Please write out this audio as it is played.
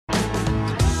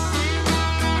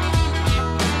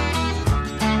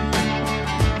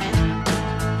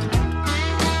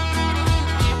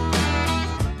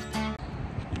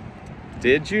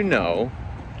Did you know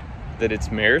that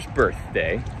it's Mare's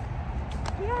birthday?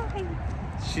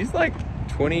 Yeah. She's like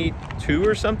 22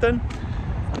 or something.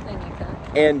 Something like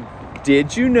that. And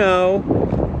did you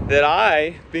know that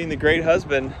I, being the great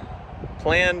husband,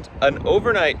 planned an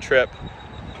overnight trip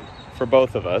for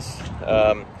both of us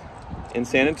in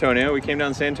San Antonio. We came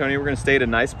down to San Antonio. We're going to stay at a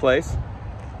nice place.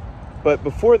 But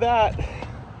before that,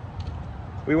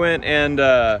 we went and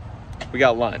we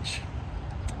got lunch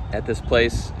at this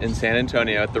place in San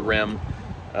Antonio at the Rim.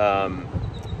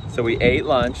 So we ate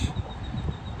lunch.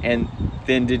 And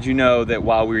then did you know that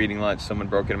while we were eating lunch, someone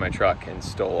broke into my truck and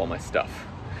stole all my stuff?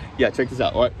 Yeah, check this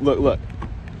out. All right, look.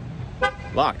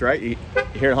 Locked, right? You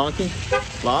hear it honking?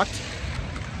 Locked.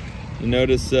 You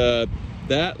notice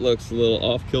that looks a little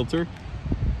off kilter.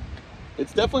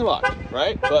 It's definitely locked,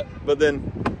 right? But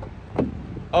then,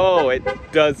 oh, it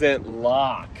doesn't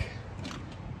lock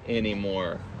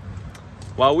anymore.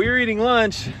 While we were eating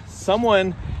lunch,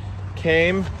 someone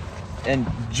came and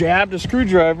jabbed a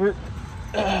screwdriver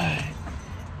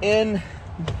in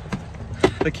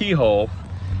the keyhole,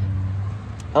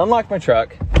 unlocked my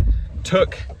truck,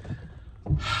 took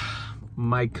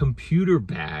my computer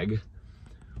bag,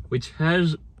 which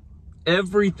has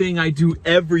everything I do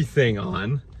everything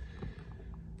on.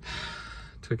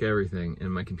 Took everything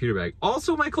in my computer bag.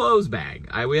 Also my clothes bag.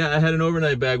 I had an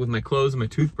overnight bag with my clothes and my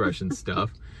toothbrush and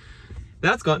stuff.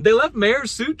 That's gone. They left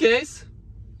Mare's suitcase.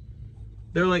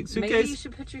 They're like, suitcase? Maybe you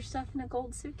should put your stuff in a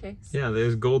gold suitcase. Yeah,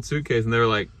 there's a gold suitcase, and they were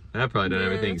like, that probably doesn't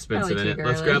have anything expensive in it.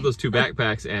 Let's grab those 2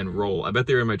 backpacks and roll. I bet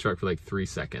they were in my truck for like 3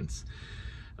 seconds.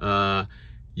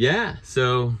 Yeah,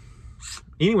 so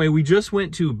anyway, we just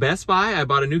went to Best Buy. I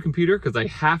bought a new computer because I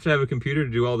have to have a computer to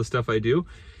do all the stuff I do.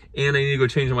 And I need to go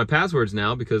change all my passwords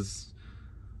now because,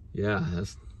 yeah,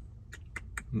 that's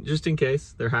just in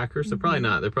case they're hackers. So probably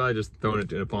not. They're probably just throwing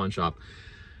it in a pawn shop.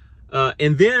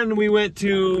 And then we went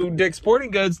to Dick's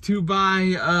Sporting Goods to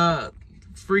buy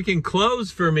freaking clothes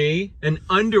for me and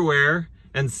underwear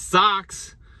and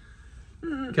socks.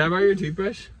 Can I borrow your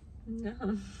toothbrush?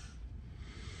 No.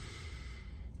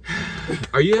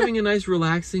 Are you having a nice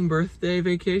relaxing birthday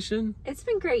vacation? It's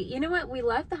been great. You know what? We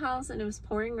left the house and it was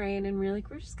pouring rain and we were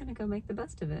like, we're just going to go make the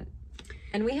best of it.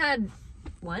 And we had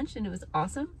lunch and it was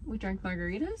awesome. We drank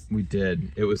margaritas. We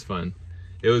did. It was fun.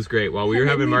 It was great. While we and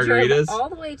were having margaritas, all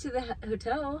the way to the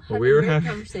hotel. While we were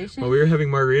having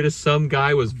margaritas, some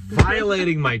guy was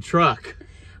violating my truck.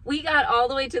 We got all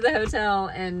the way to the hotel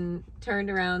and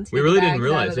turned around to we get really the bags didn't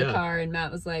realize, out of the car, and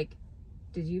Matt was like,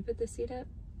 "Did you put the seat up?"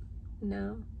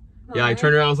 No. Yeah, I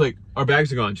turned around. I was like, "Our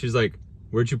bags are gone." She's like,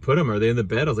 "Where'd you put them? Are they in the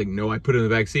bed?" I was like, "No, I put them in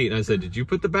the back seat." And I said, "Did you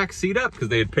put the back seat up?" Because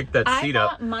they had picked that seat up.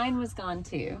 I thought mine was gone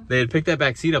too. They had picked that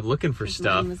back seat up looking for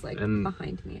stuff. Mine was like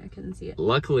behind me. I couldn't see it.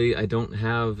 Luckily, I don't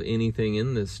have anything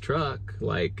in this truck,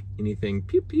 like anything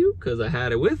pew pew, because I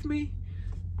had it with me.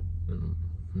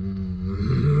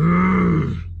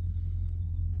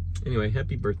 Anyway,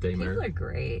 happy birthday, Mare. People are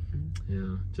great.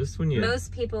 Yeah, just when you...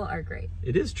 Most people are great.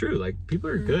 It is true. Like, people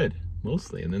are good,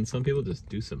 mostly. And then some people just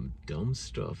do some dumb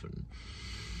stuff. And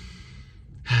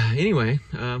anyway,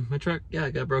 my truck,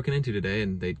 got broken into today,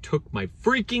 and they took my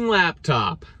freaking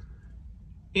laptop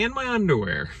and my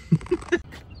underwear.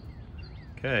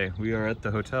 Okay, we are at the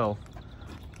hotel.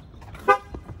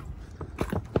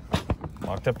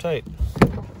 Locked up tight.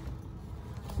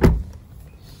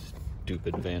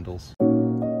 Stupid vandals.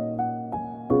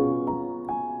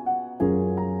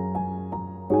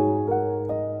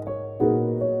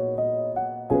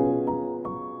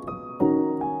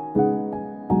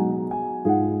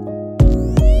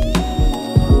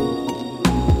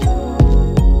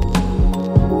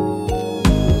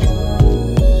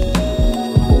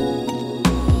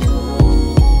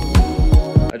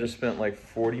 Spent like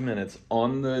 40 minutes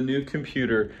on the new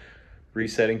computer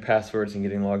resetting passwords and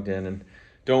getting logged in, and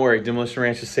don't worry, Demolition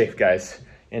Ranch is safe, guys.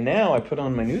 And now I put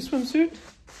on my new swimsuit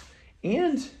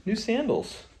and new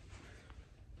sandals.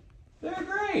 They're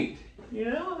great, you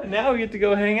know, and now we get to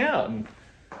go hang out and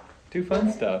do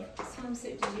fun stuff. What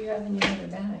swimsuit did you have in your other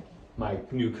bag? My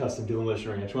new custom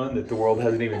Demolition Ranch one that the world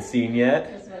hasn't even seen yet.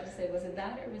 I was about to say, was it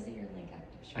that or was it your Link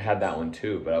Active shirt? I had that one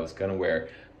too, but I was gonna wear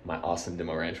my awesome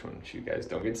Demo Ranch one, which you guys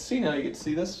don't get to see now. You get to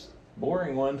see this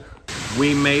boring one.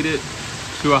 We made it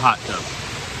to a hot tub.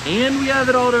 And we have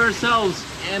it all to ourselves,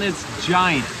 and it's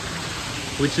giant,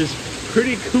 which is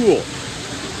pretty cool.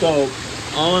 So,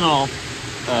 all in all,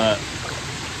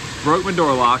 broke my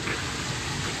door lock,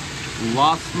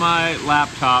 lost my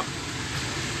laptop,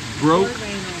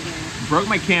 broke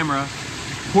my camera,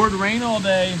 poured rain all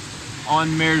day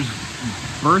on Mare's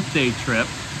birthday trip.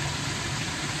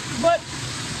 But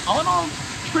all in all,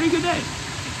 pretty good day.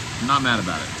 I'm not mad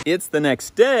about it. It's the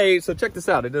next day, so check this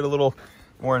out. I did a little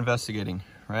more investigating,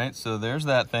 right? So there's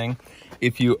that thing.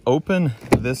 If you open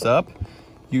this up,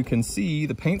 you can see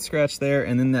the paint scratch there,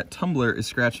 and then that tumbler is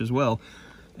scratched as well.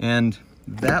 And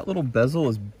that little bezel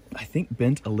is, I think,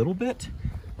 bent a little bit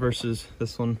versus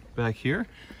this one back here.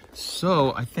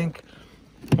 So I think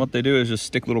what they do is just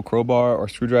stick a little crowbar or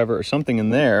screwdriver or something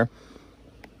in there,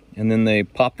 and then they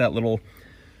pop that little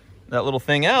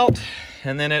thing out,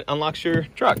 and then it unlocks your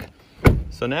truck.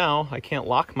 So now I can't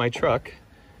lock my truck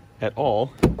at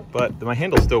all, but my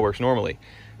handle still works normally.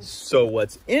 So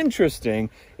what's interesting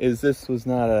is this was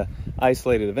not an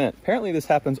isolated event. Apparently this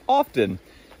happens often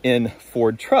in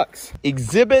Ford trucks.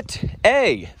 Exhibit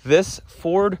A, this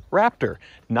Ford Raptor,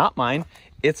 not mine,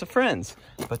 it's a friend's.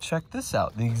 But check this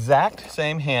out, the exact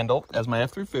same handle as my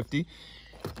F-350.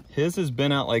 His has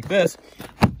been out like this,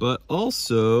 but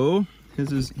also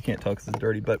his is, you can't tell because it's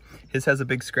dirty, but his has a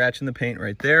big scratch in the paint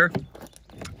right there.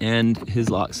 And his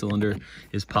lock cylinder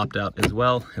is popped out as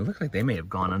well. It looks like they may have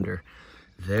gone under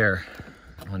there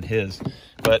on his,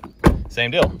 but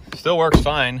same deal. Still works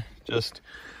fine. Just,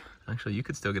 actually you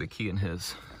could still get a key in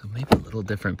his. So maybe a little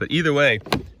different, but either way,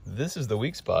 this is the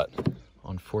weak spot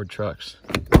on Ford trucks.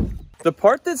 The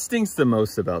part that stinks the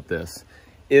most about this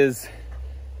is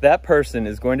that person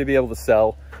is going to be able to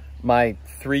sell my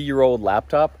 3-year-old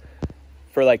laptop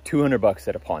for like 200 bucks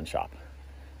at a pawn shop.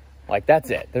 Like, that's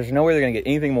it. There's no way they're gonna get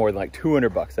anything more than like 200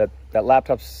 bucks. That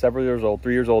laptop's several years old,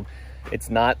 3 years old. It's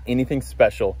not anything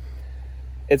special.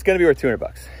 It's gonna be worth 200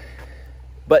 bucks.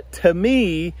 But to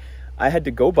me, I had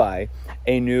to go buy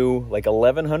a new like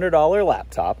 $1,100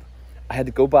 laptop. I had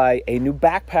to go buy a new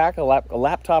backpack, a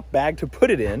laptop bag to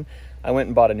put it in. I went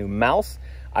and bought a new mouse.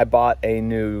 I bought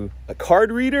a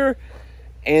card reader,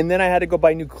 and then I had to go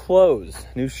buy new clothes,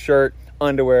 new shirt,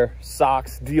 underwear,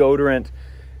 socks, deodorant.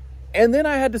 And then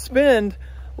I had to spend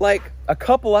like a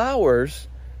couple hours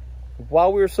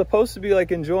while we were supposed to be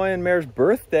like enjoying Mare's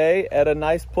birthday at a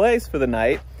nice place for the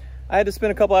night. I had to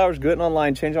spend a couple hours getting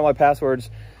online, changing all my passwords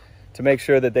to make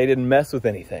sure that they didn't mess with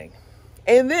anything.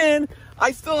 And then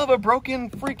I still have a broken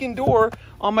freaking door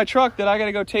on my truck that I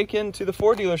gotta go take into the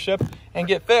Ford dealership and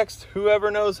get fixed.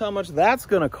 Whoever knows how much that's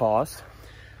gonna cost.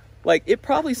 Like, it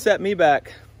probably set me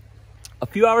back a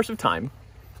few hours of time,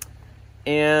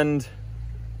 and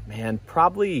man,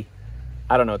 probably,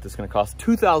 I don't know what this is gonna cost,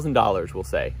 $2,000, we'll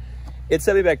say. It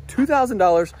set me back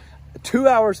 $2,000, 2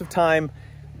 hours of time,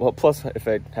 well, plus if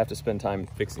I have to spend time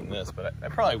fixing this, but I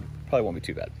probably won't be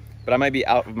too bad. But I might be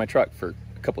out of my truck for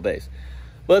a couple days.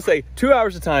 But let's say 2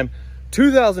 hours of time,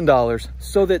 $2,000,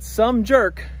 so that some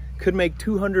jerk could make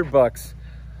 200 bucks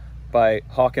by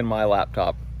hawking my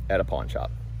laptop at a pawn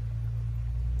shop.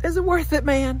 Is it worth it,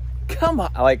 man? Come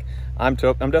on. Like, I'm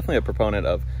definitely a proponent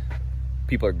of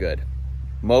people are good.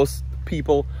 Most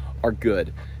people are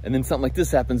good. And then something like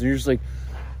this happens and you're just like,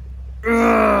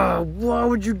 ugh, why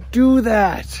would you do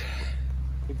that?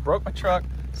 He broke my truck,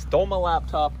 stole my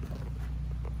laptop.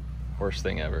 Worst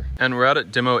thing ever. And we're out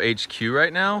at Demo HQ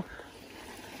right now.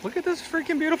 Look at this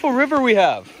freaking beautiful river we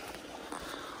have.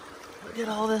 Look at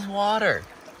all this water.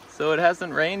 So it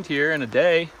hasn't rained here in a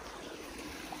day.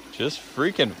 Just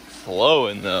freaking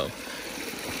flowing though.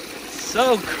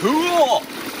 So cool.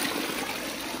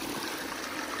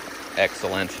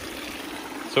 Excellent.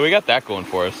 So we got that going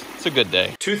for us. It's a good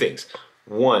day. Two things.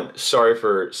 One, sorry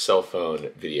for cell phone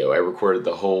video. I recorded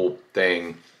the whole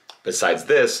thing besides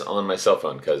this on my cell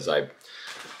phone because I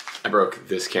broke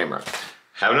this camera.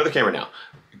 Have another camera now.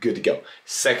 Good to go.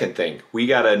 Second thing, we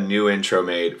got a new intro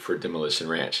made for Demolition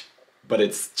Ranch, but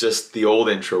it's just the old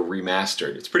intro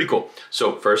remastered. It's pretty cool.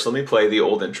 So first let me play the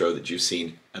old intro that you've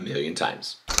seen a million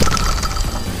times.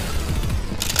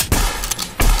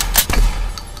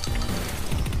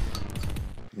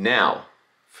 Now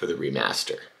for the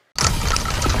remaster.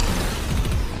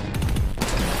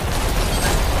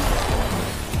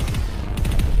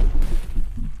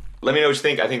 Let me know what you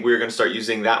think. I think we're gonna start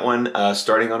using that one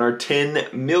starting on our 10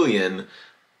 million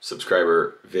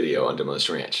subscriber video on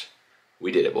Demolition Ranch.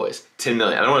 We did it, boys. 10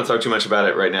 million. I don't want to talk too much about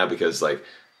it right now because like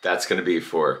that's gonna be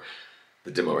for the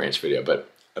Demo Ranch video,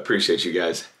 but appreciate you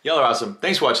guys. Y'all are awesome.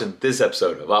 Thanks for watching this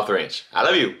episode of Off the Ranch. I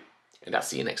love you, and I'll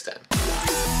see you next time.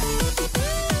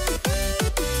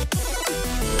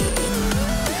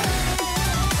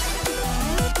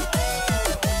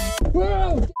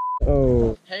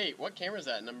 Oh. Hey, what camera is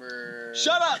that? Number...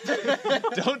 Shut up!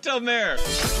 Don't tell Mare.